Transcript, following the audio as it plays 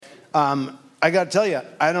I got to tell you,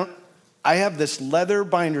 I have this leather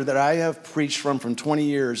binder that I have preached from 20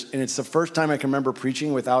 years, and it's the first time I can remember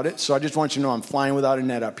preaching without it. So I just want you to know I'm flying without a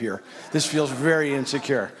net up here. This feels very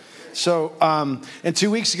insecure. So, and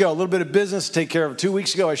 2 weeks ago, a little bit of business to take care of. 2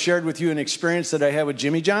 weeks ago, I shared with you an experience that I had with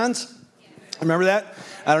Jimmy John's. Remember that?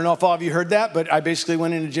 I don't know if all of you heard that, but I basically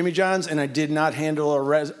went into Jimmy John's and I did not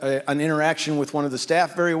handle an interaction with one of the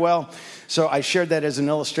staff very well. So I shared that as an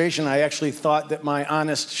illustration. I actually thought that my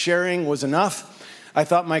honest sharing was enough. I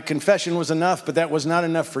thought my confession was enough, but that was not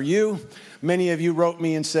enough for you. Many of you wrote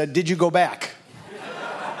me and said, "Did you go back?"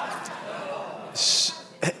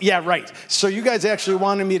 Yeah, right. So you guys actually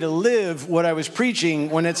wanted me to live what I was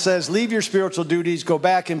preaching when it says, leave your spiritual duties, go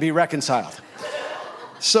back and be reconciled.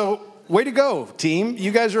 So way to go, team.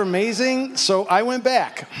 You guys are amazing. So I went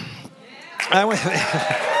back.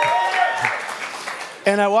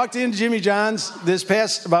 And I walked into Jimmy John's this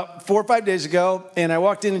past about 4 or 5 days ago, and I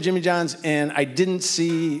walked into Jimmy John's and I didn't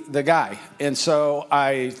see the guy. And so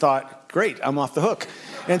I thought, great, I'm off the hook.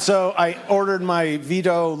 And so I ordered my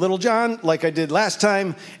Vito Little John like I did last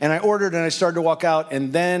time, and I ordered and I started to walk out,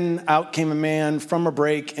 and then out came a man from a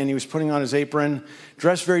break, and he was putting on his apron,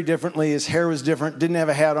 dressed very differently, his hair was different, didn't have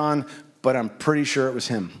a hat on, but I'm pretty sure it was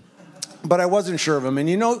him. But I wasn't sure of him. And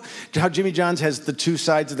you know how Jimmy John's has the two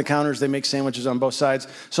sides of the counters? They make sandwiches on both sides.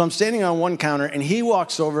 So I'm standing on one counter, and he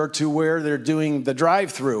walks over to where they're doing the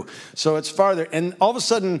drive-through. So it's farther. And all of a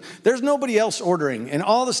sudden, there's nobody else ordering. And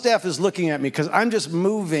all the staff is looking at me because I'm just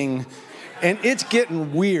moving, and it's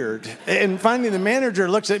getting weird. And finally, the manager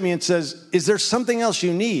looks at me and says, "Is there something else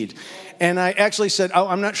you need?" And I actually said, "Oh,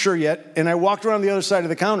 I'm not sure yet." And I walked around the other side of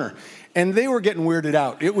the counter. And they were getting weirded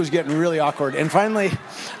out. It was getting really awkward. And finally,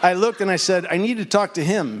 I looked and I said, "I need to talk to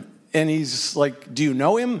him." And he's like, "Do you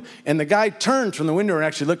know him?" And the guy turned from the window and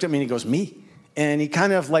actually looked at me and he goes, "Me?" And he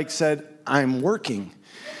kind of like said, "I'm working."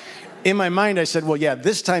 In my mind, I said, "Well, yeah,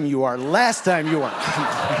 this time you are. Last time you weren't."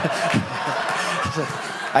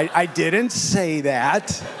 I didn't say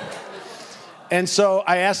that. And so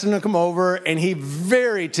I asked him to come over, and he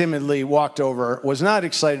very timidly walked over, was not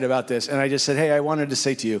excited about this. And I just said, "Hey, I wanted to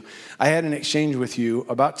say to you, I had an exchange with you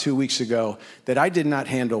about 2 weeks ago that I did not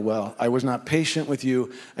handle well. I was not patient with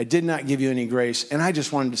you. I did not give you any grace. And I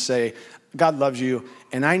just wanted to say, God loves you,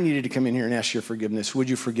 and I needed to come in here and ask your forgiveness. Would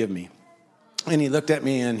you forgive me?" And he looked at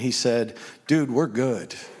me and he said, "Dude, we're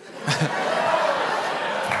good."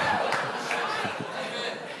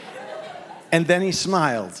 And then he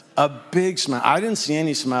smiled, a big smile. I didn't see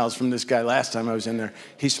any smiles from this guy last time I was in there.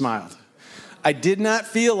 He smiled. I did not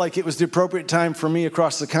feel like it was the appropriate time for me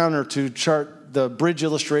across the counter to chart the bridge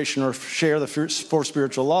illustration or share the 4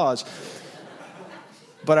 spiritual laws.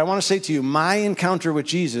 But I want to say to you, my encounter with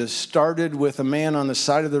Jesus started with a man on the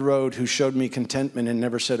side of the road who showed me contentment and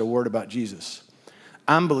never said a word about Jesus.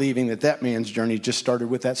 I'm believing that man's journey just started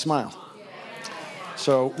with that smile.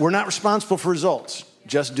 So we're not responsible for results.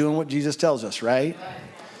 Just doing what Jesus tells us, right?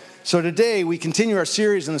 So today we continue our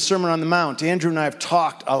series in the Sermon on the Mount. Andrew and I have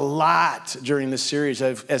talked a lot during this series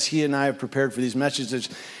as he and I have prepared for these messages.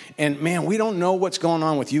 And man, we don't know what's going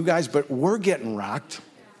on with you guys, but we're getting rocked.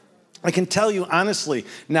 I can tell you honestly,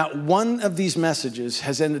 not one of these messages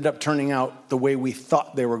has ended up turning out the way we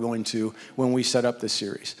thought they were going to when we set up this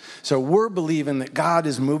series. So we're believing that God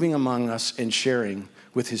is moving among us and sharing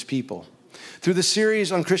with his people. Through the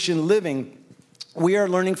series on Christian living, we are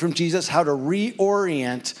learning from Jesus how to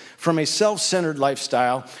reorient from a self-centered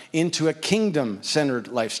lifestyle into a kingdom-centered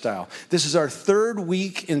lifestyle. This is our 3rd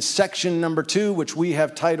week in section number 2, which we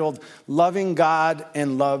have titled Loving God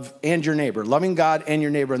and Your Neighbor. Loving God and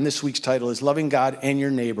Your Neighbor. And this week's title is Loving God and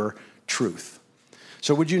Your Neighbor, Truth.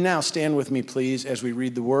 So would you now stand with me, please, as we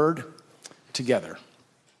read the word together.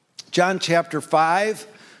 John chapter 5,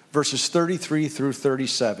 verses 33 through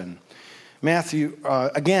 37. Matthew,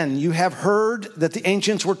 again, you have heard that the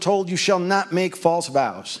ancients were told, "You shall not make false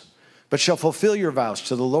vows, but shall fulfill your vows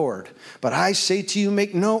to the Lord. But I say to you,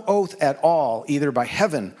 make no oath at all, either by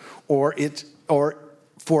heaven for it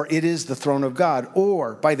is the throne of God,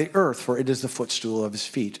 or by the earth, for it is the footstool of his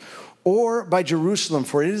feet, or by Jerusalem,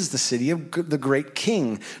 for it is the city of the great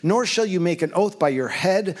king. Nor shall you make an oath by your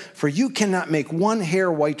head, for you cannot make one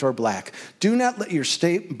hair white or black. Do not let your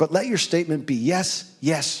statement be yes,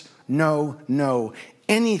 yes, no, no.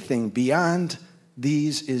 Anything beyond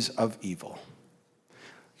these is of evil."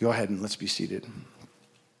 Go ahead and let's be seated.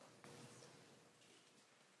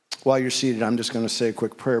 While you're seated, I'm just going to say a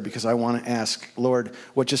quick prayer because I want to ask, Lord,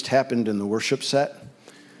 what just happened in the worship set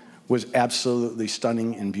was absolutely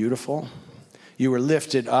stunning and beautiful. You were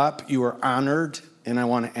lifted up, you were honored, and I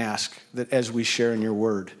want to ask that as we share in your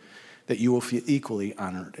word, that you will feel equally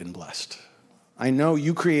honored and blessed. I know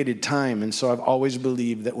you created time, and so I've always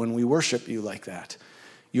believed that when we worship you like that,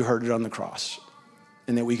 you heard it on the cross,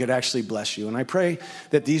 and that we could actually bless you. And I pray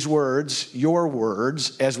that these words, your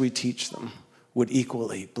words, as we teach them, would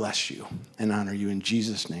equally bless you and honor you. In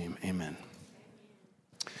Jesus' name, amen.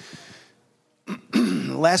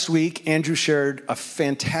 Last week, Andrew shared a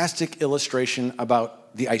fantastic illustration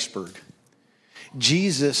about the iceberg.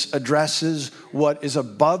 Jesus addresses what is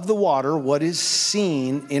above the water, what is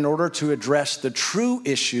seen, in order to address the true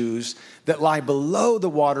issues that lie below the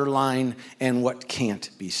waterline and what can't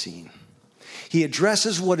be seen. He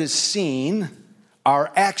addresses what is seen,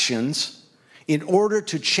 our actions, in order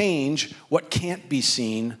to change what can't be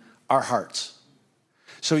seen, our hearts.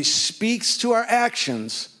 So he speaks to our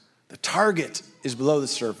actions. The target is below the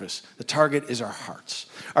surface. The target is our hearts.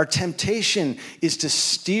 Our temptation is to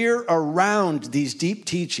steer around these deep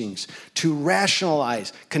teachings, to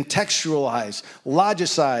rationalize, contextualize,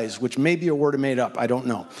 logicize, which may be a word made up, I don't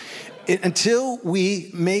know, until we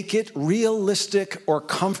make it realistic or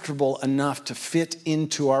comfortable enough to fit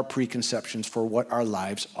into our preconceptions for what our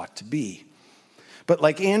lives ought to be. But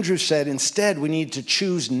like Andrew said, instead, we need to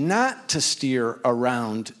choose not to steer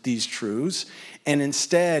around these truths and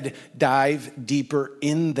instead dive deeper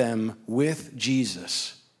in them with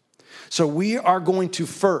Jesus. So we are going to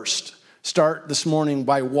first start this morning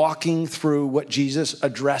by walking through what Jesus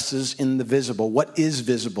addresses in the visible, what is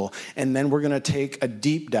visible, and then we're going to take a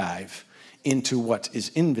deep dive into what is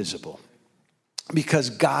invisible. Because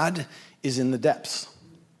God is in the depths,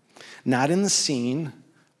 not in the seen,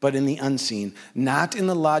 but in the unseen, not in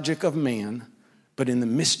the logic of man, but in the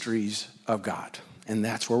mysteries of God. And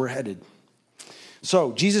that's where we're headed.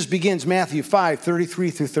 So Jesus begins Matthew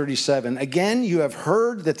 5:33 through 37. Again, you have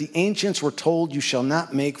heard that the ancients were told, you shall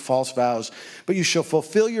not make false vows, but you shall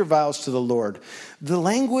fulfill your vows to the Lord. The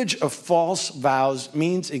language of false vows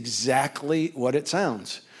means exactly what it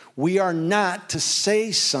sounds. We are not to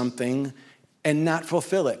say something and not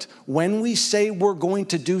fulfill it. When we say we're going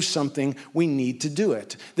to do something, we need to do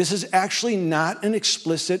it. This is actually not an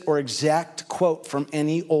explicit or exact quote from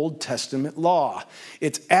any Old Testament law.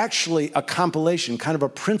 It's actually a compilation, kind of a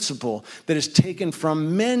principle that is taken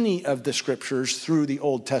from many of the scriptures through the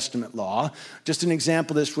Old Testament law. Just an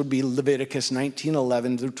example of this would be Leviticus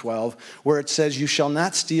 19:11 through 12, where it says, you shall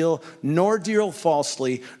not steal, nor deal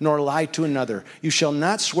falsely, nor lie to another. You shall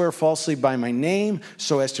not swear falsely by my name,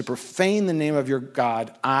 so as to profane the name of your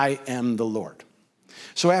God. I am the Lord.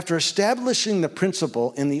 So after establishing the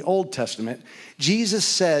principle in the Old Testament, Jesus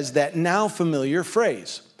says that now familiar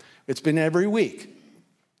phrase. It's been every week.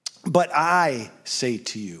 But I say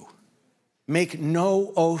to you, make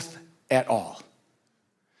no oath at all.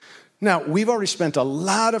 Now, we've already spent a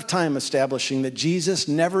lot of time establishing that Jesus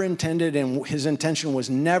never intended, and his intention was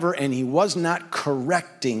never, and he was not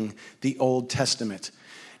correcting the Old Testament.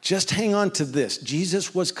 Just hang on to this.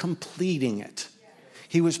 Jesus was completing it.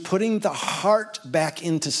 He was putting the heart back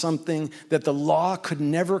into something that the law could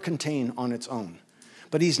never contain on its own.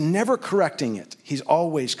 But he's never correcting it. He's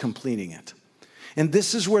always completing it. And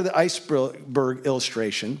this is where the iceberg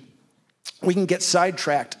illustration, we can get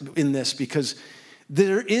sidetracked in this because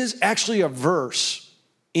there is actually a verse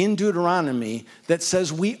in Deuteronomy that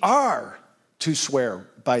says we are to swear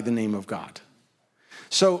by the name of God.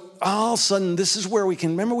 So all of a sudden, this is where we can,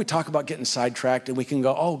 remember we talk about getting sidetracked and we can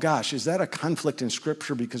go, oh gosh, is that a conflict in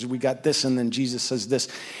scripture because we got this and then Jesus says this.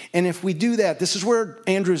 And if we do that, this is where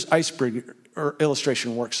Andrew's iceberg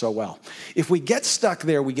illustration works so well. If we get stuck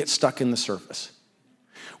there, we get stuck in the surface.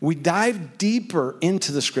 We dive deeper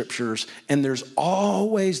into the scriptures and there's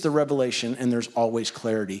always the revelation and there's always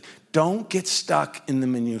clarity. Don't get stuck in the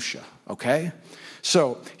minutia, okay?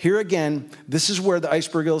 So here again, this is where the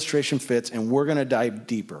iceberg illustration fits, and we're going to dive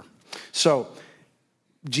deeper. So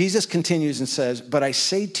Jesus continues and says, but I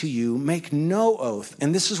say to you, make no oath.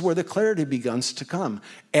 And this is where the clarity begins to come.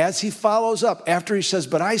 As he follows up, after he says,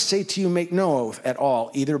 but I say to you, make no oath at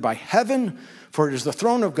all, either by heaven, for it is the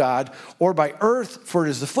throne of God, or by earth, for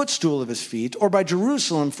it is the footstool of his feet, or by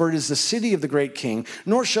Jerusalem, for it is the city of the great king,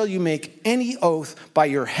 nor shall you make any oath by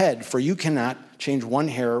your head, for you cannot change one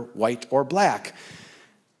hair white or black.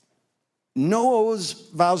 No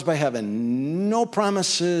vows by heaven, no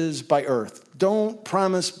promises by earth. Don't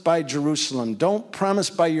promise by Jerusalem. Don't promise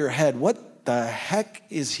by your head. What the heck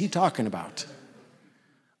is he talking about?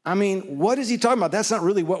 I mean, what is he talking about? That's not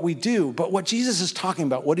really what we do. But what Jesus is talking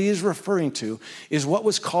about, what he is referring to, is what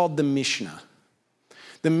was called the Mishnah.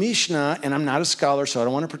 The Mishnah, and I'm not a scholar, so I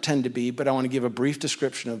don't want to pretend to be, but I want to give a brief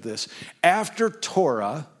description of this. After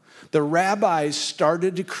Torah, the rabbis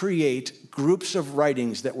started to create groups of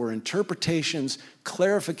writings that were interpretations,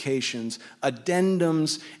 clarifications,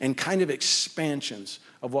 addendums, and kind of expansions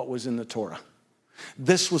of what was in the Torah.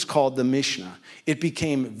 This was called the Mishnah. It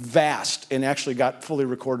became vast and actually got fully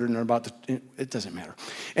recorded in it doesn't matter.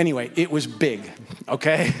 Anyway, it was big,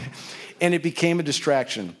 okay? And it became a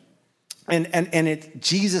distraction. And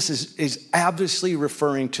Jesus is obviously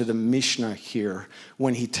referring to the Mishnah here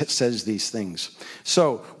when he says these things.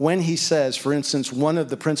 So when he says, for instance, one of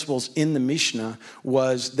the principles in the Mishnah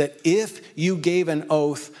was that if you gave an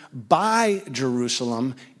oath by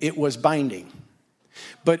Jerusalem, it was binding.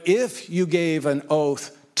 But if you gave an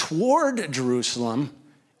oath toward Jerusalem,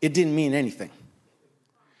 it didn't mean anything.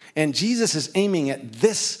 And Jesus is aiming at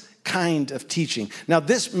this kind of teaching. Now,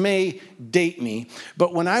 this may date me,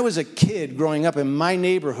 but when I was a kid growing up in my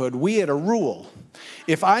neighborhood, we had a rule.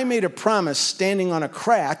 If I made a promise standing on a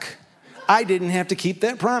crack, I didn't have to keep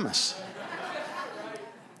that promise.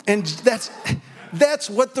 And that's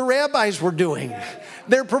what the rabbis were doing.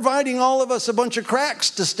 They're providing all of us a bunch of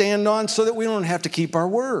cracks to stand on so that we don't have to keep our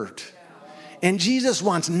word. And Jesus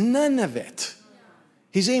wants none of it.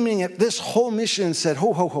 He's aiming at this whole mission and said,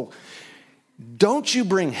 ho, ho, ho. Don't you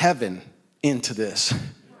bring heaven into this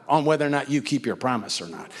on whether or not you keep your promise or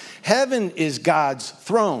not. Heaven is God's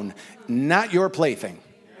throne, not your plaything.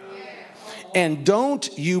 And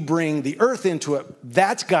don't you bring the earth into it.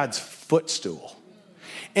 That's God's footstool.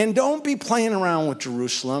 And don't be playing around with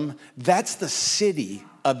Jerusalem. That's the city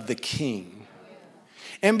of the king.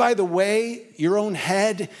 And by the way, your own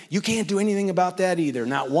head, you can't do anything about that either.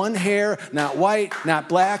 Not one hair, not white, not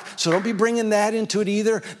black. So don't be bringing that into it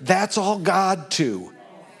either. That's all God too.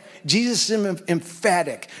 Jesus is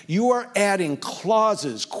emphatic. You are adding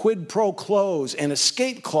clauses, quid pro quos, and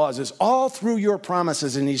escape clauses all through your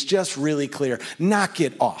promises. And he's just really clear. Knock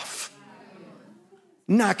it off.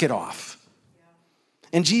 Knock it off.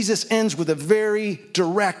 And Jesus ends with a very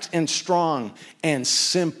direct and strong and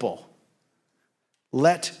simple.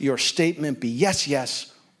 Let your statement be yes,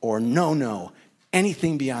 yes, or no, no.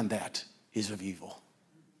 Anything beyond that is of evil.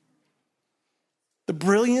 The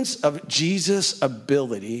brilliance of Jesus'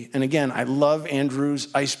 ability, and again, I love Andrew's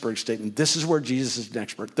iceberg statement. This is where Jesus is an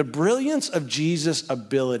expert. The brilliance of Jesus'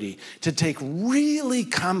 ability to take really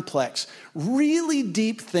complex, really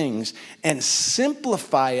deep things and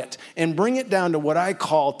simplify it and bring it down to what I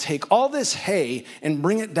call take all this hay and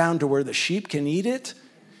bring it down to where the sheep can eat it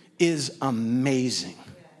is amazing.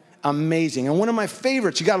 Amazing. And one of my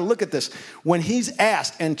favorites, you got to look at this. When he's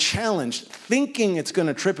asked and challenged, thinking it's going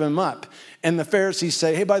to trip him up, and the Pharisees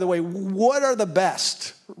say, hey, by the way, what are the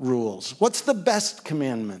best rules? What's the best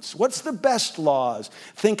commandments? What's the best laws?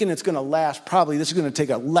 Thinking it's going to last, probably this is going to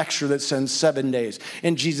take a lecture that sends 7 days.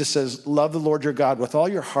 And Jesus says, love the Lord your God with all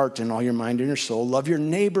your heart and all your mind and your soul. Love your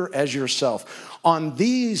neighbor as yourself. On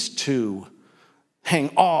these two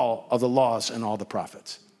hang all of the laws and all the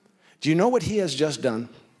prophets. Do you know what he has just done?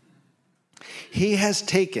 He has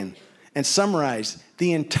taken and summarized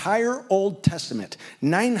the entire Old Testament,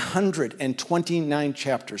 929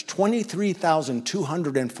 chapters,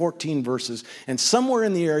 23,214 verses, and somewhere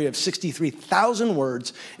in the area of 63,000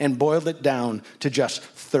 words, and boiled it down to just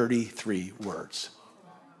 33 words.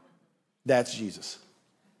 That's Jesus.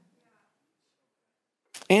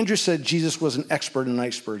 Andrew said Jesus was an expert in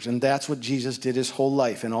icebergs, and that's what Jesus did his whole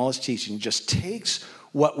life and all his teaching. He just takes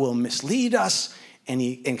what will mislead us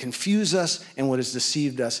and confuse us and what has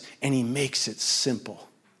deceived us, and he makes it simple.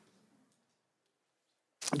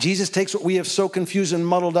 Jesus takes what we have so confused and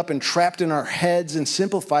muddled up and trapped in our heads and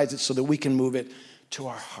simplifies it so that we can move it to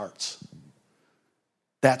our hearts.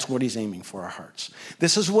 That's what he's aiming for, our hearts.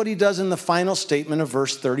 This is what he does in the final statement of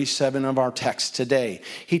verse 37 of our text today.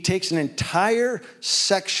 He takes an entire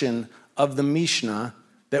section of the Mishnah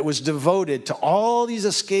that was devoted to all these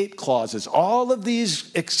escape clauses, all of these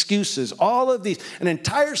excuses, an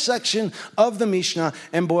entire section of the Mishnah,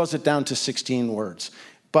 and boils it down to 16 words.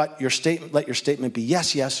 But let your statement be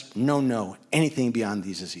yes, yes, no, no. Anything beyond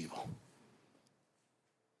these is evil.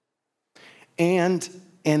 And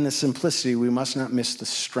in the simplicity, we must not miss the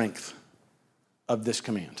strength of this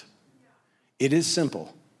command. It is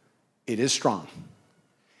simple. It is strong.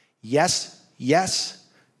 Yes, yes,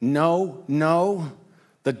 no, no.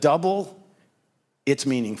 The double, it's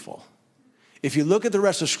meaningful. If you look at the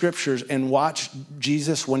rest of scriptures and watch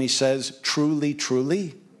Jesus when he says truly,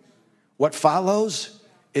 truly, what follows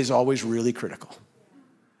is always really critical.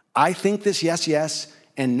 I think this yes, yes,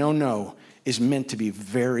 and no, no is meant to be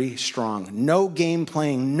very strong. No game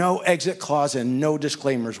playing, no exit clause, and no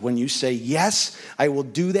disclaimers. When you say, yes, I will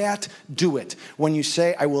do that, do it. When you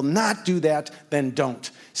say, I will not do that, then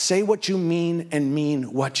don't. Say what you mean and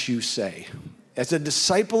mean what you say. as a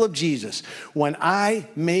disciple of Jesus, when I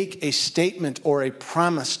make a statement or a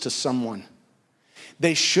promise to someone,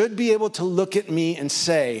 they should be able to look at me and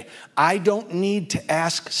say, I don't need to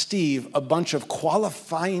ask Steve a bunch of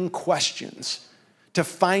qualifying questions to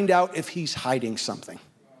find out if he's hiding something.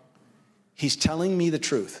 He's telling me the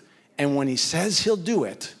truth. And when he says he'll do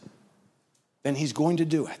it, then he's going to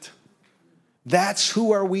do it. That's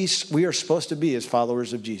who we are supposed to be as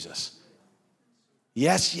followers of Jesus.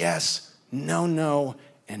 Yes, yes, no, no,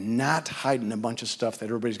 and not hiding a bunch of stuff that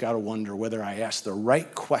everybody's got to wonder whether I asked the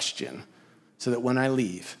right question so that when I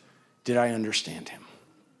leave, did I understand him?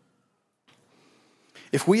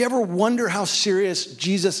 If we ever wonder how serious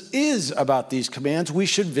Jesus is about these commands, we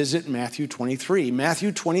should visit Matthew 23.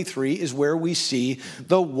 Matthew 23 is where we see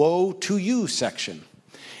the woe to you section.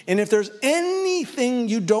 And if there's anything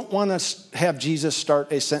you don't want to have Jesus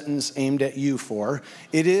start a sentence aimed at you for,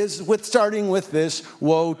 it is starting with this,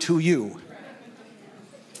 woe to you.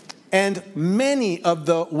 And many of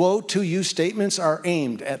the woe to you statements are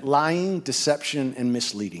aimed at lying, deception, and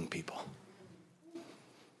misleading people.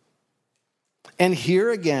 And here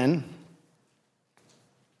again,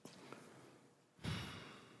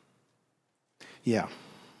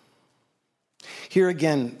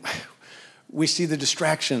 we see the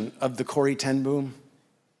distraction of the Corrie ten Boom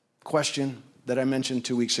question that I mentioned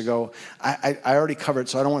 2 weeks ago. I already covered,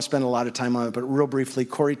 so I don't want to spend a lot of time on it, but real briefly,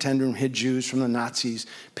 Corrie ten Boom hid Jews from the Nazis,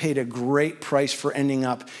 paid a great price for ending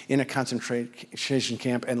up in a concentration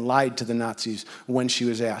camp, and lied to the Nazis when she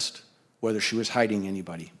was asked whether she was hiding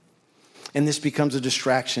anybody. And this becomes a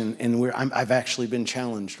distraction, and I've actually been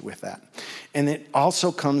challenged with that. And it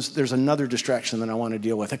also there's another distraction that I want to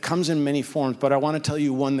deal with. It comes in many forms, but I want to tell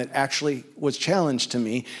you one that actually was challenged to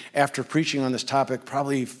me after preaching on this topic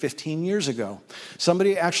probably 15 years ago.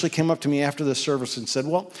 Somebody actually came up to me after the service and said,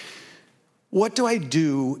 well, what do I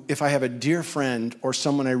do if I have a dear friend or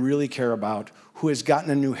someone I really care about who has gotten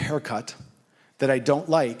a new haircut that I don't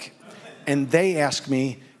like, and they ask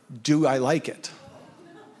me, do I like it?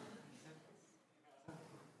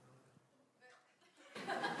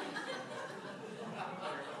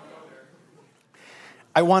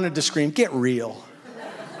 I wanted to scream, get real.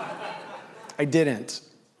 I didn't.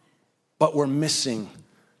 But we're missing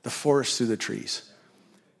the forest through the trees.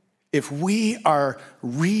 If we are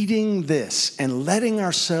reading this and letting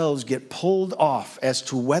ourselves get pulled off as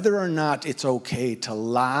to whether or not it's okay to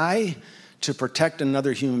lie to protect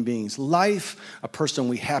another human being's life, a person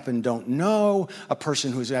we don't know, a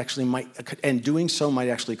person who's actually and doing so might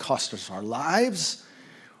actually cost us our lives,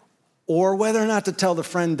 or whether or not to tell the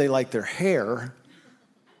friend they like their hair,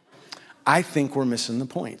 I think we're missing the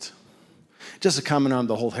point. Just a comment on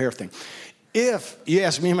the whole hair thing. If you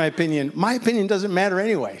ask me my opinion doesn't matter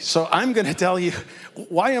anyway. So I'm going to tell you,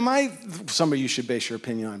 why am I somebody you should base your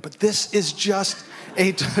opinion on? But this is just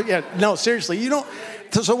no, seriously, you don't.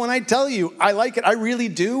 So when I tell you I like it, I really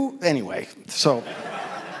do anyway. So,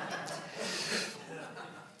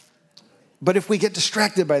 but if we get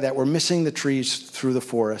distracted by that, we're missing the trees through the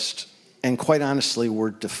forest. And quite honestly,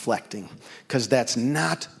 we're deflecting, because that's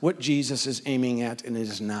not what Jesus is aiming at, and it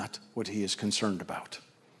is not what he is concerned about.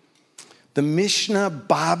 The Mishnah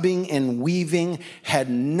bobbing and weaving had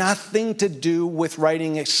nothing to do with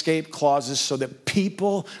writing escape clauses so that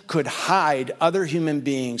people could hide other human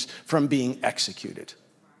beings from being executed.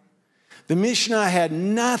 The Mishnah had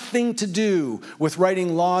nothing to do with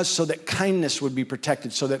writing laws so that kindness would be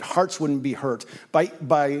protected, so that hearts wouldn't be hurt by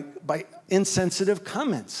insensitive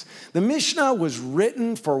comments. The Mishnah was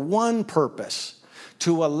written for one purpose: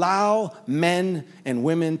 to allow men and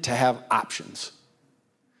women to have options,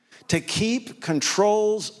 to keep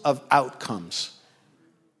controls of outcomes.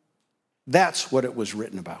 That's what it was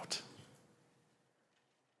written about.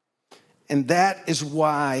 And that is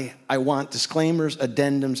why I want disclaimers,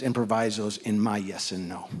 addendums, and provisos in my yes and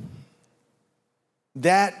no.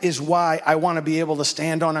 That is why I want to be able to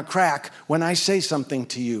stand on a crack when I say something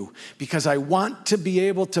to you, because I want to be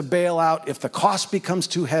able to bail out if the cost becomes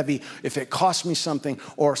too heavy, if it costs me something,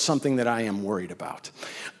 or something that I am worried about.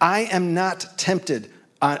 I am not tempted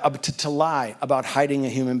to lie about hiding a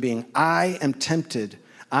human being. I am tempted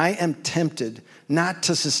not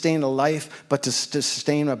to sustain a life, but to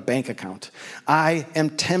sustain a bank account. I am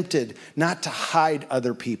tempted not to hide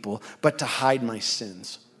other people, but to hide my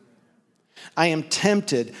sins. I am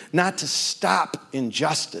tempted not to stop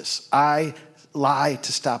injustice. I lie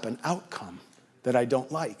to stop an outcome that I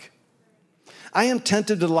don't like. I am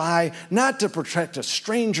tempted to lie not to protect a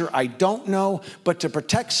stranger I don't know, but to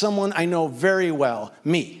protect someone I know very well,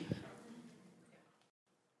 me.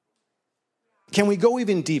 Can we go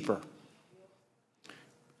even deeper?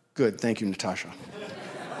 Good, thank you, Natasha.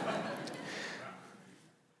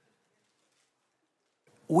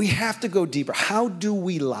 we have to go deeper. How do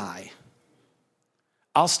we lie?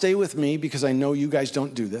 I'll stay with me because I know you guys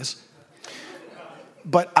don't do this.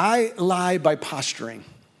 But I lie by posturing.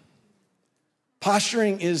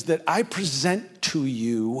 Posturing is that I present to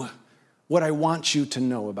you what I want you to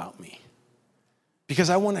know about me, because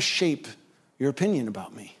I want to shape your opinion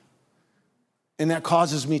about me. And that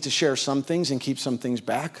causes me to share some things and keep some things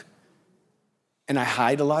back. And I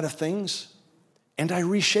hide a lot of things, and I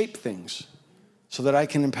reshape things so that I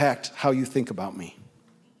can impact how you think about me.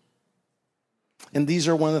 And these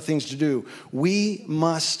are one of the things to do. Why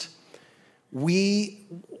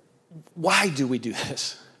do we do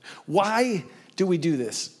this? Why do we do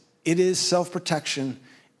this? It is self-protection,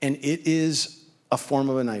 and it is a form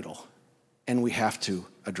of an idol, and we have to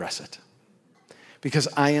address it. Because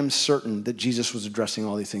I am certain that Jesus was addressing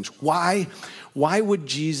all these things. Why would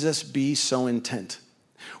Jesus be so intent?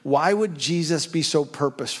 Why would Jesus be so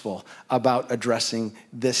purposeful about addressing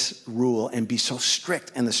this rule and be so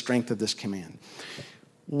strict in the strength of this command?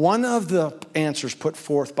 One of the answers put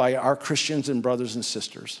forth by our Christians and brothers and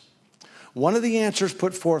sisters,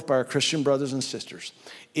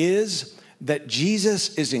 is that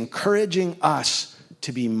Jesus is encouraging us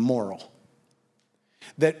to be moral.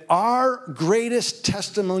 That our greatest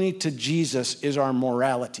testimony to Jesus is our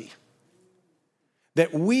morality.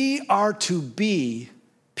 That we are to be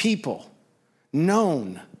people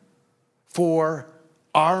known for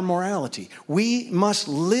our morality. We must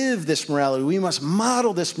live this morality. We must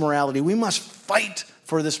model this morality. We must fight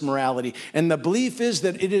for this morality. And the belief is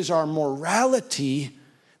that it is our morality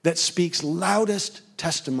that speaks loudest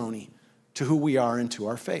testimony to who we are and to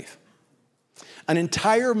our faith. An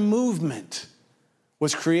entire movement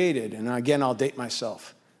was created, and again, I'll date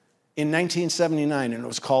myself, in 1979, and it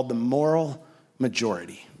was called the Moral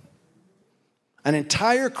Majority. An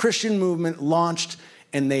entire Christian movement launched,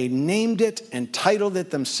 and they named it and titled it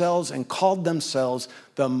themselves and called themselves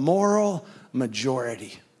the Moral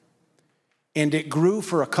Majority. And it grew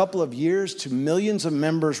for a couple of years to millions of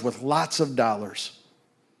members with lots of dollars.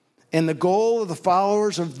 And the goal of the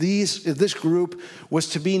followers of this group was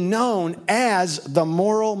to be known as the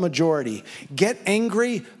moral majority. Get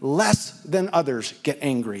angry less than others get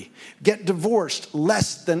angry. Get divorced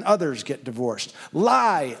less than others get divorced.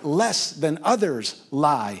 Lie less than others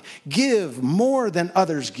lie. Give more than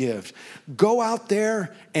others give. Go out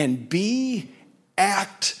there and be,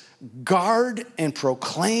 act, guard, and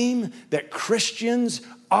proclaim that Christians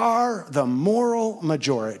are the moral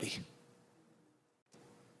majority.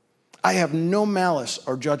 I have no malice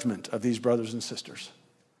or judgment of these brothers and sisters.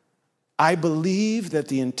 I believe that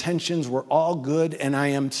the intentions were all good, and I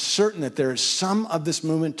am certain that there is some of this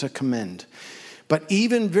movement to commend. But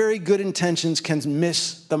even very good intentions can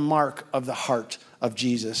miss the mark of the heart of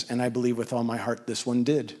Jesus, and I believe with all my heart this one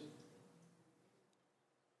did.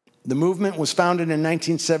 The movement was founded in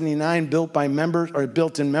 1979,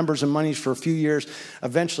 built in members and monies for a few years.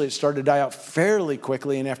 Eventually, it started to die out fairly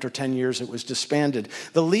quickly, and after 10 years, it was disbanded.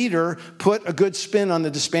 The leader put a good spin on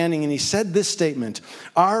the disbanding, and he said this statement: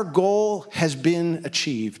 "Our goal has been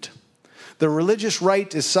achieved. The religious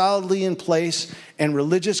right is solidly in place, and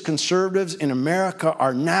religious conservatives in America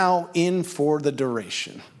are now in for the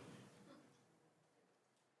duration."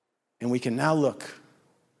 And we can now look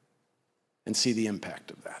and see the impact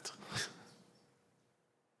of that.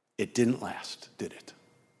 It didn't last, did it?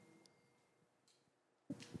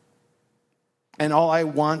 And all I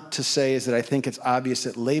want to say is that I think it's obvious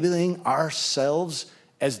that labeling ourselves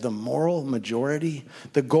as the moral majority,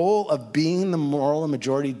 the goal of being the moral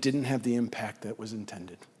majority didn't have the impact that was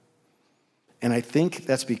intended. And I think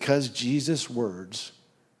that's because Jesus' words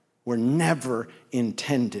were never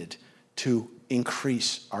intended to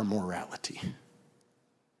increase our morality.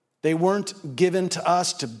 They weren't given to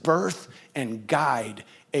us to birth and guide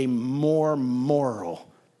a more moral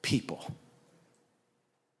people.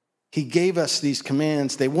 He gave us these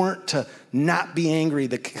commands. They weren't to not be angry,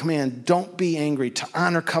 the command, don't be angry, to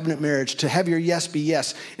honor covenant marriage, to have your yes be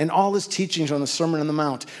yes, and all his teachings on the Sermon on the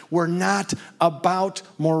Mount were not about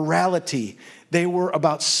morality. They were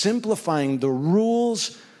about simplifying the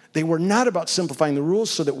rules. They were not about simplifying the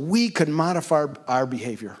rules so that we could modify our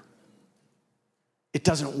behavior. It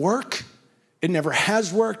doesn't work, it never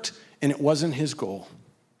has worked, and it wasn't his goal.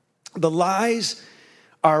 The lies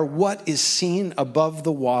are what is seen above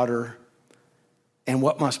the water, and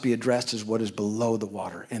what must be addressed is what is below the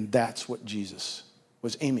water. And that's what Jesus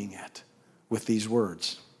was aiming at with these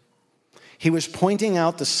words. He was pointing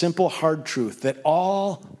out the simple, hard truth that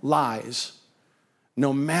all lies,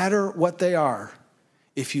 no matter what they are,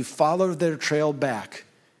 if you follow their trail back,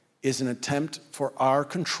 is an attempt for our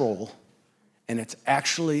control, and it's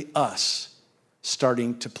actually us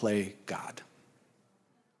starting to play God.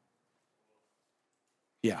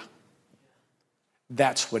 Yeah.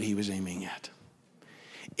 That's what he was aiming at.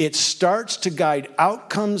 It starts to guide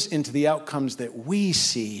outcomes into the outcomes that we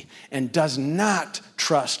see and does not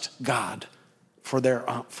trust God for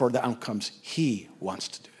the outcomes he wants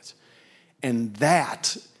to do it. And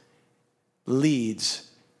that leads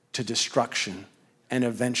to destruction, and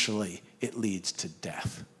eventually it leads to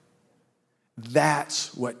death.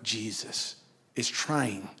 That's what Jesus is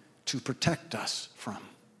trying to protect us from.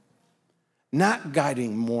 Not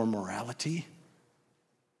guiding more morality,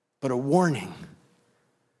 but a warning.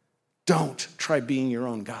 Don't try being your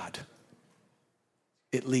own God.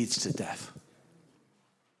 It leads to death.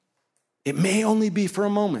 It may only be for a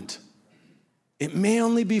moment. It may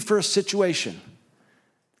only be for a situation.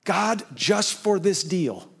 God, just for this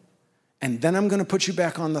deal, and then I'm going to put you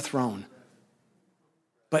back on the throne.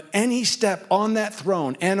 But any step on that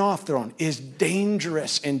throne and off throne is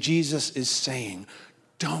dangerous, and Jesus is saying,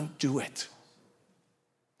 don't do it.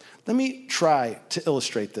 Let me try to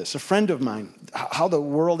illustrate this. A friend of mine, how the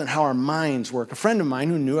world and how our minds work. A friend of mine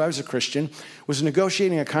who knew I was a Christian was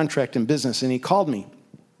negotiating a contract in business, and he called me.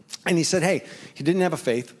 And he said, hey, he didn't have a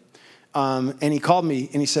faith. And he called me,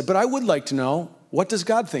 and he said, but I would like to know, what does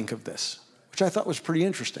God think of this? Which I thought was pretty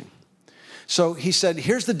interesting. So he said,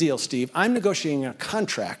 here's the deal, Steve. I'm negotiating a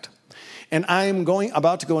contract, and I'm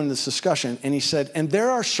about to go into this discussion. And he said, and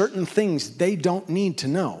there are certain things they don't need to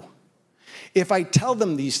know. If I tell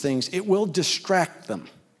them these things, it will distract them.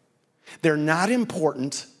 They're not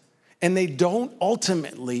important, and they don't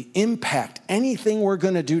ultimately impact anything we're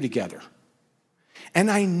going to do together.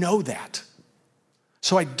 And I know that.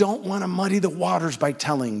 So I don't want to muddy the waters by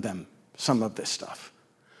telling them some of this stuff.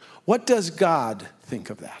 What does God think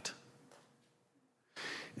of that?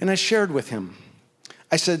 And I shared with him.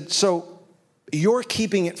 I said, so you're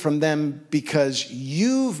keeping it from them because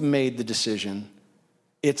you've made the decision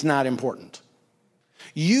it's not important.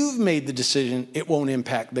 You've made the decision it won't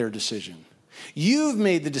impact their decision. You've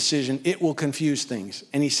made the decision it will confuse things.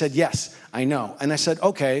 And he said, yes, I know. And I said,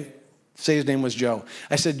 okay, say his name was Joe.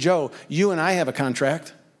 I said, Joe, you and I have a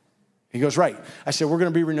contract. He goes, right. I said, we're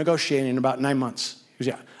going to be renegotiating in about 9 months. He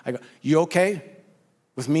goes, yeah. I go, you okay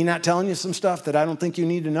with me not telling you some stuff that I don't think you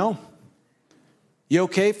need to know? You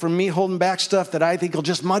okay for me holding back stuff that I think will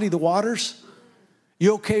just muddy the waters?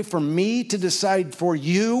 You okay for me to decide for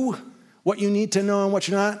you what you need to know and what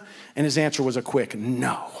you're not? And his answer was a quick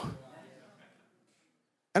no.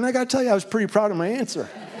 And I got to tell you, I was pretty proud of my answer.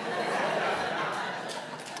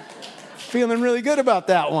 Feeling really good about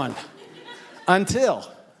that one. Until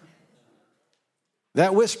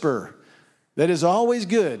that whisper that is always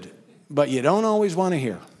good, but you don't always want to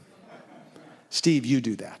hear. Steve, you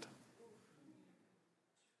do that.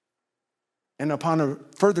 And upon a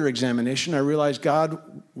further examination, I realized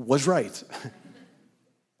God was right.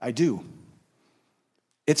 I do.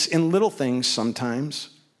 It's in little things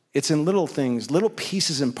sometimes. It's in little things, little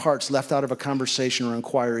pieces and parts left out of a conversation or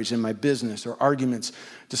inquiries in my business or arguments,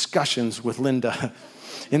 discussions with Linda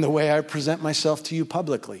in the way I present myself to you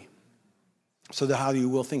publicly, so that how you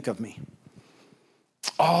will think of me.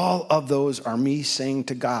 All of those are me saying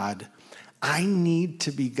to God, I need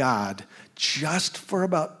to be God just for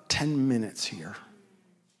about 10 minutes here.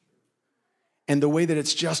 And the way that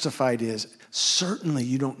it's justified is, certainly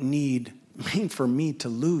you don't need for me to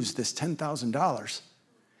lose this $10,000.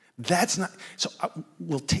 That's not, so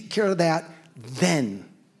we'll take care of that then.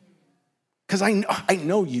 Because I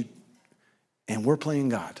know you, and we're playing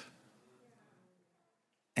God.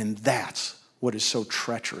 And that's what is so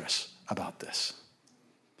treacherous about this.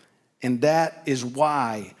 And that is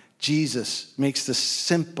why Jesus makes this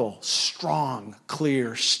simple, strong,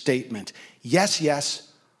 clear statement. Yes,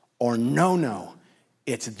 yes, or no, no.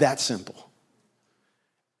 It's that simple.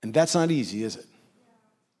 And that's not easy, is it?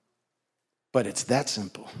 But it's that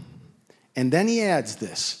simple. And then he adds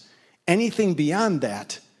this. Anything beyond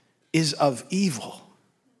that is of evil.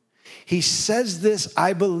 He says this,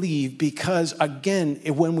 I believe, because, again,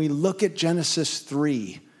 when we look at Genesis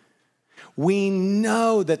 3, we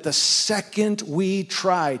know that the second we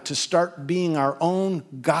try to start being our own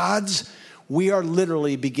gods, we are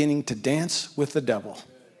literally beginning to dance with the devil.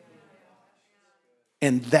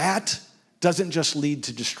 And that doesn't just lead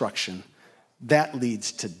to destruction, that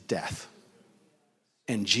leads to death.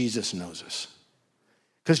 And Jesus knows us.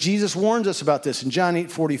 Because Jesus warns us about this in John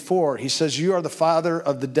 8:44. He says, you are the father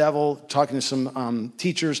of the devil, talking to some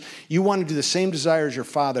teachers. You want to do the same desire as your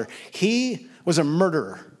father. He was a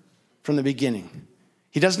murderer from the beginning.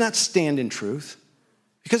 He does not stand in truth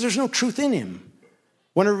because there's no truth in him.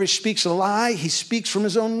 Whenever he speaks a lie, he speaks from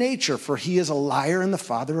his own nature, for he is a liar and the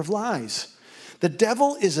father of lies. The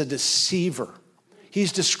devil is a deceiver.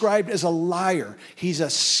 He's described as a liar. He's a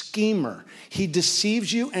schemer. He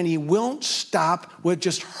deceives you, and he won't stop with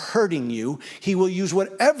just hurting you. He will use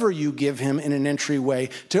whatever you give him in an entryway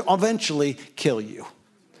to eventually kill you.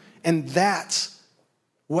 And that's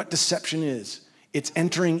what deception is. It's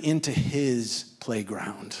entering into his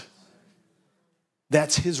playground.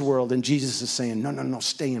 That's his world, and Jesus is saying, no,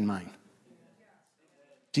 stay in mine.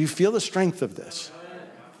 Do you feel the strength of this?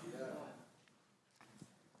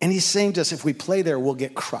 And he's saying to us, if we play there, we'll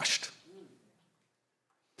get crushed.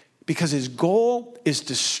 Because his goal is to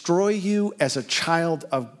destroy you as a child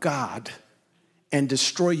of God and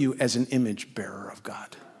destroy you as an image bearer of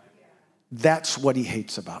God. That's what he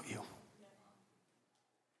hates about you.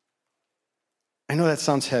 I know that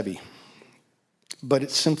sounds heavy, but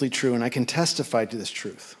it's simply true, and I can testify to this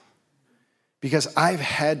truth. Because I've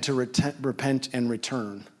had to repent and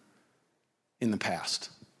return in the past.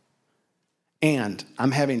 And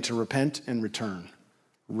I'm having to repent and return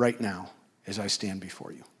right now as I stand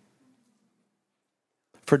before you.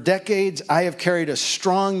 For decades, I have carried a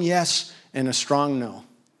strong yes and a strong no.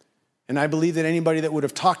 And I believe that anybody that would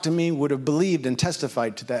have talked to me would have believed and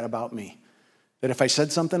testified to that about me. That if I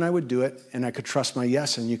said something, I would do it, and I could trust my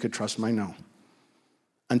yes and you could trust my no.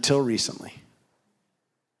 Until recently.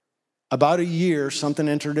 About a year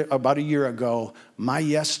ago, my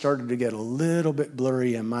yes started to get a little bit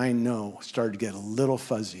blurry and my no started to get a little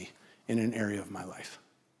fuzzy in an area of my life.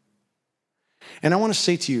 And I want to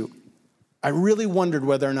say to you, I really wondered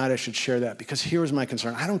whether or not I should share that, because here was my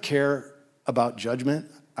concern. I don't care about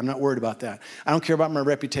judgment. I'm not worried about that. I don't care about my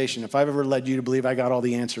reputation. If I've ever led you to believe I got all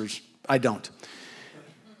the answers, I don't.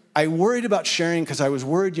 I worried about sharing because I was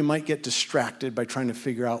worried you might get distracted by trying to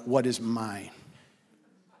figure out what is mine.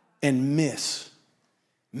 And miss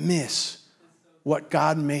what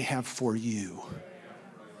God may have for you.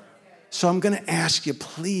 So I'm going to ask you,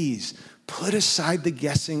 please put aside the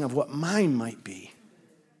guessing of what mine might be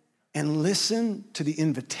and listen to the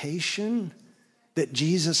invitation that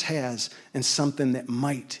Jesus has and something that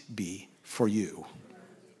might be for you.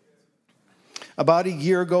 About a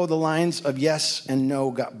year ago, the lines of yes and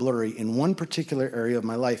no got blurry in one particular area of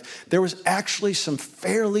my life. There was actually some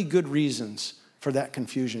fairly good reasons for that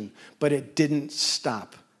confusion, but it didn't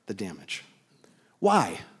stop the damage.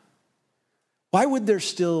 Why? Why would there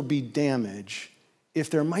still be damage if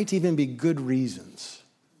there might even be good reasons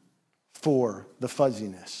for the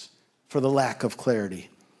fuzziness, for the lack of clarity?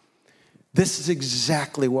 This is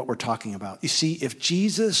exactly what we're talking about. You see, if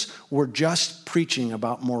Jesus were just preaching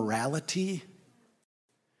about morality,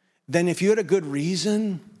 then if you had a good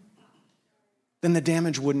reason, then the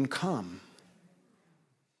damage wouldn't come.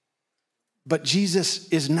 But Jesus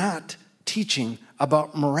is not teaching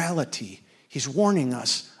about morality. He's warning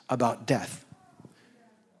us about death.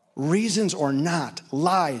 Reasons or not,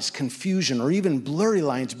 lies, confusion, or even blurry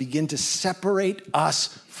lines begin to separate us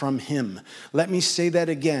from him. Let me say that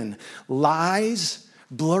again. Lies,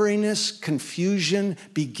 blurriness, confusion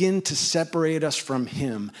begin to separate us from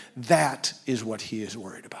him. That is what he is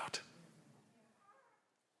worried about.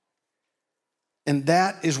 And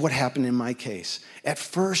that is what happened in my case. At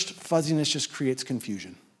first, fuzziness just creates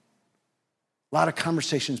confusion. A lot of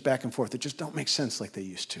conversations back and forth that just don't make sense like they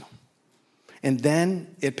used to. And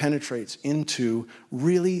then it penetrates into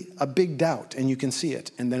really a big doubt, and you can see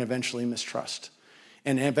it, and then eventually mistrust.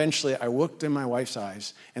 And eventually I looked in my wife's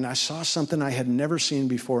eyes, and I saw something I had never seen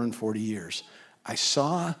before in 40 years. I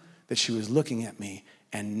saw that she was looking at me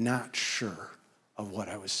and not sure of what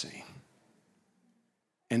I was saying.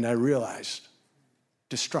 And I realized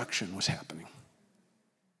destruction was happening.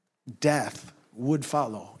 Death would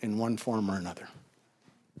follow in one form or another.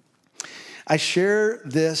 I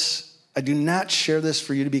do not share this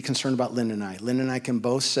for you to be concerned about Lynn and I. Lynn and I can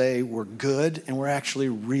both say we're good, and we're actually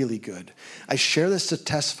really good. I share this to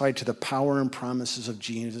testify to the power and promises of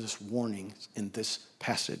Jesus' warnings in this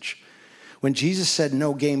passage. When Jesus said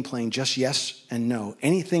no game playing, just yes and no,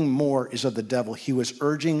 anything more is of the devil. He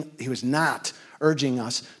was not urging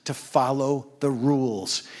us to follow the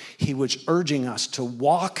rules. He was urging us to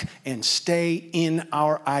walk and stay in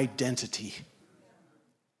our identity.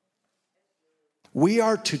 We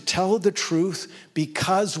are to tell the truth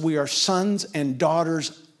because we are sons and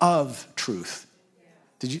daughters of truth.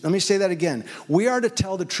 Let me say that again. We are to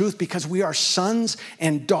tell the truth because we are sons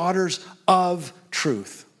and daughters of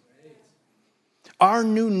truth. Our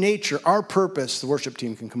new nature, our purpose, the worship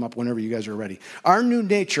team can come up whenever you guys are ready. Our new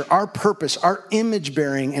nature, our purpose, our image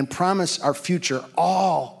bearing and promise, our future,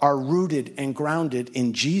 all are rooted and grounded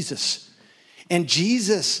in Jesus. And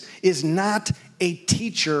Jesus is not a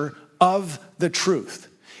teacher of the truth.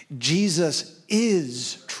 Jesus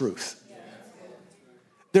is truth.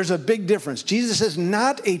 There's a big difference. Jesus is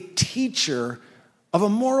not a teacher of a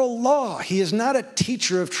moral law. He is not a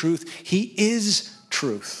teacher of truth. He is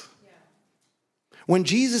truth. When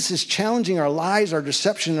Jesus is challenging our lies, our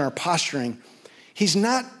deception, and our posturing, he's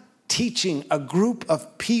not teaching a group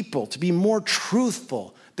of people to be more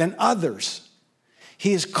truthful than others.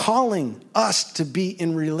 He is calling us to be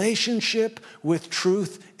in relationship with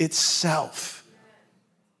truth itself.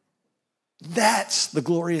 That's the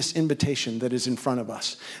glorious invitation that is in front of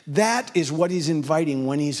us. That is what he's inviting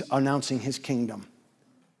when he's announcing his kingdom.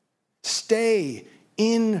 Stay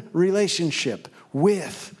in relationship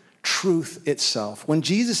with truth itself. When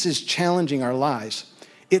Jesus is challenging our lies,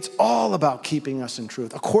 it's all about keeping us in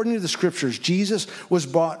truth. According to the scriptures, Jesus was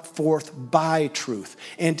brought forth by truth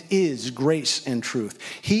and is grace and truth.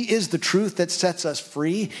 He is the truth that sets us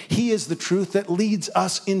free. He is the truth that leads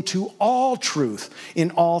us into all truth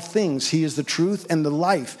in all things. He is the truth and the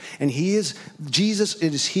life. And Jesus,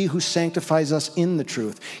 it is he who sanctifies us in the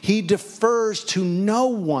truth. He defers to no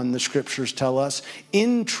one, the scriptures tell us,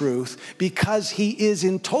 in truth because he is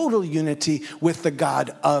in total unity with the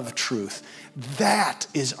God of truth. That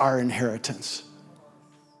is our inheritance.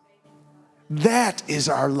 That is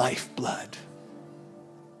our lifeblood.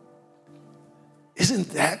 Isn't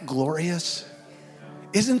that glorious?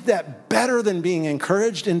 Isn't that better than being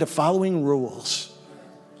encouraged into following rules?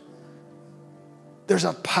 There's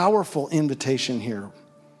a powerful invitation here.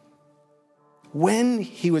 When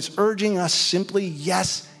he was urging us simply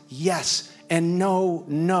yes, yes, and no,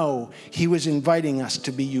 no, he was inviting us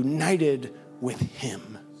to be united with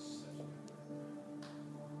him.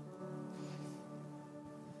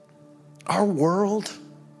 Our world,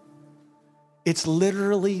 it's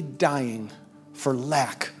literally dying for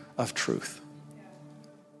lack of truth.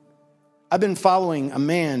 I've been following a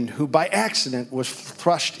man who by accident was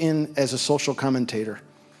thrust in as a social commentator.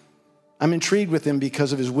 I'm intrigued with him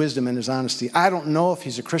because of his wisdom and his honesty. I don't know if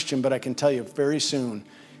he's a Christian, but I can tell you very soon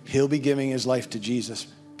he'll be giving his life to Jesus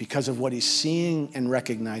because of what he's seeing and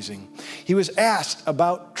recognizing. He was asked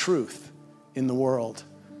about truth in the world,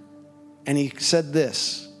 and he said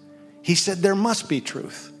this. He said, there must be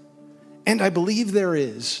truth, and I believe there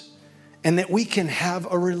is, and that we can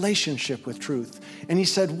have a relationship with truth. And he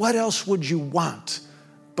said, what else would you want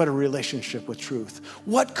but a relationship with truth?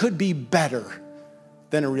 What could be better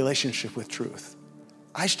than a relationship with truth?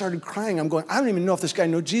 I started crying. I'm going, I don't even know if this guy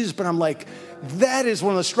knows Jesus, but I'm like, that is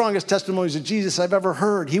one of the strongest testimonies of Jesus I've ever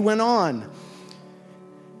heard. He went on.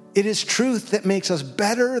 It is truth that makes us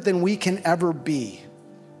better than we can ever be.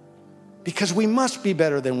 Because we must be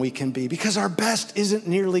better than we can be, because our best isn't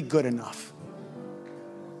nearly good enough.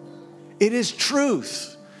 It is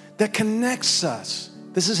truth that connects us,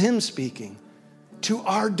 this is him speaking, to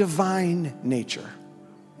our divine nature.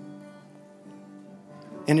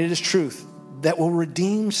 And it is truth that will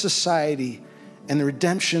redeem society, and the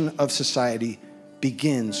redemption of society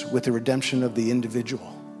begins with the redemption of the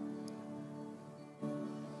individual.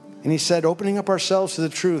 And he said, opening up ourselves to the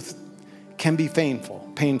truth can be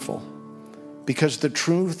painful. Because the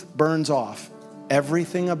truth burns off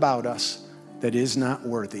everything about us that is not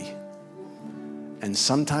worthy. And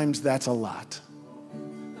sometimes that's a lot.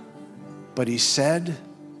 But he said,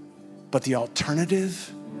 but the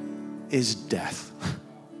alternative is death.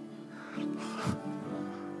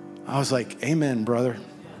 I was like, amen, brother.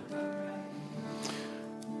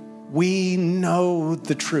 We know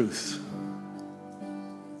the truth.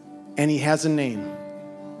 And he has a name.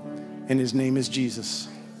 And his name is Jesus.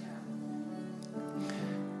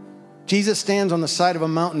 Jesus stands on the side of a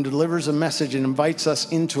mountain, delivers a message, and invites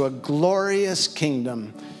us into a glorious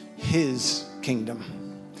kingdom, his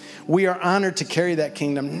kingdom. We are honored to carry that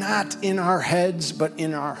kingdom, not in our heads, but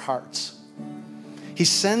in our hearts. He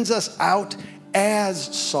sends us out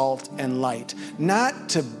as salt and light, not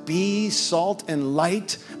to be salt and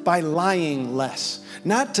light by lying less,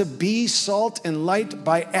 not to be salt and light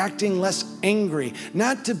by acting less angry,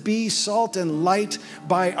 not to be salt and light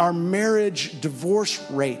by our marriage divorce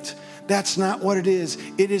rate. That's not what it is.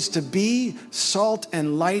 It is to be salt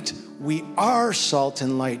and light. We are salt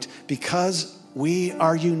and light because we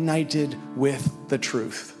are united with the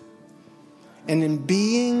truth. And in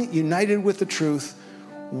being united with the truth,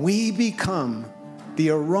 we become the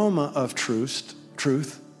aroma of truth,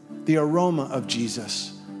 the aroma of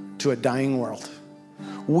Jesus to a dying world.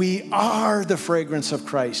 We are the fragrance of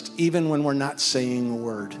Christ, even when we're not saying a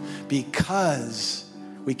word, because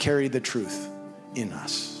we carry the truth in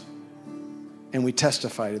us. And we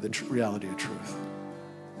testify to the reality of truth.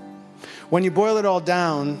 When you boil it all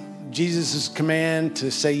down, Jesus' command to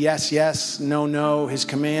say yes, yes, no, no, his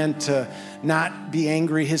command to not be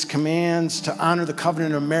angry, his commands to honor the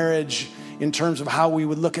covenant of marriage in terms of how we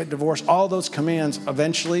would look at divorce. All those commands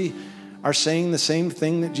eventually are saying the same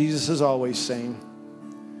thing that Jesus is always saying.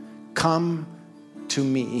 Come to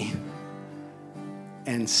me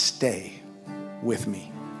and stay with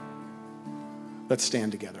me. Let's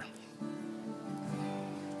stand together.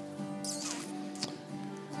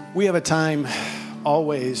 We have a time,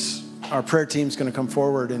 always, our prayer team's going to come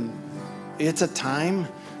forward, and it's a time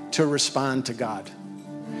to respond to God.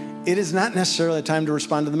 It is not necessarily a time to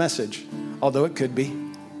respond to the message, although it could be.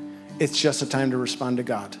 It's just a time to respond to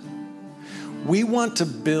God. We want to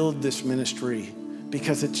build this ministry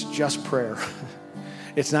because it's just prayer.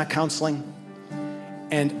 It's not counseling.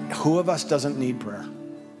 And who of us doesn't need prayer?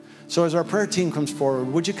 So as our prayer team comes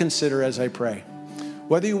forward, would you consider as I pray,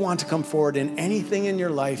 whether you want to come forward in anything in your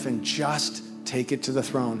life and just take it to the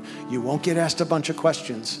throne. You won't get asked a bunch of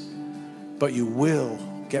questions, but you will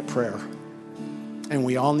get prayer. And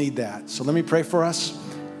we all need that. So let me pray for us.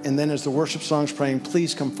 And then as the worship song's playing,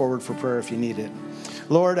 please come forward for prayer if you need it.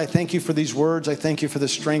 Lord, I thank you for these words. I thank you for the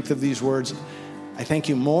strength of these words. I thank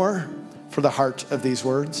you more for the heart of these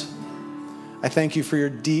words. I thank you for your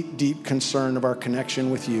deep, deep concern of our connection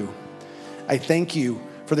with you. I thank you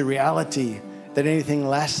for the reality that anything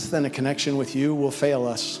less than a connection with you will fail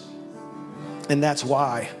us. And that's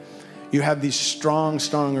why you have these strong,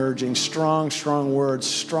 strong urgings, strong, strong words,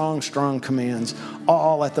 strong, strong commands,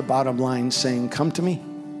 all at the bottom line saying, come to me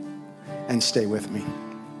and stay with me.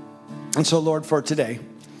 And so, Lord, for today,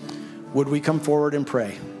 would we come forward and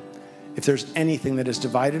pray? If there's anything that has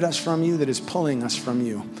divided us from you, that is pulling us from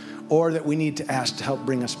you, or that we need to ask to help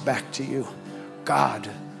bring us back to you, God,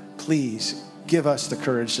 please give us the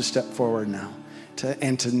courage to step forward now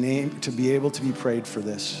to be able to be prayed for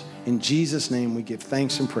this. In Jesus' name we give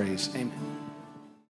thanks and praise. Amen.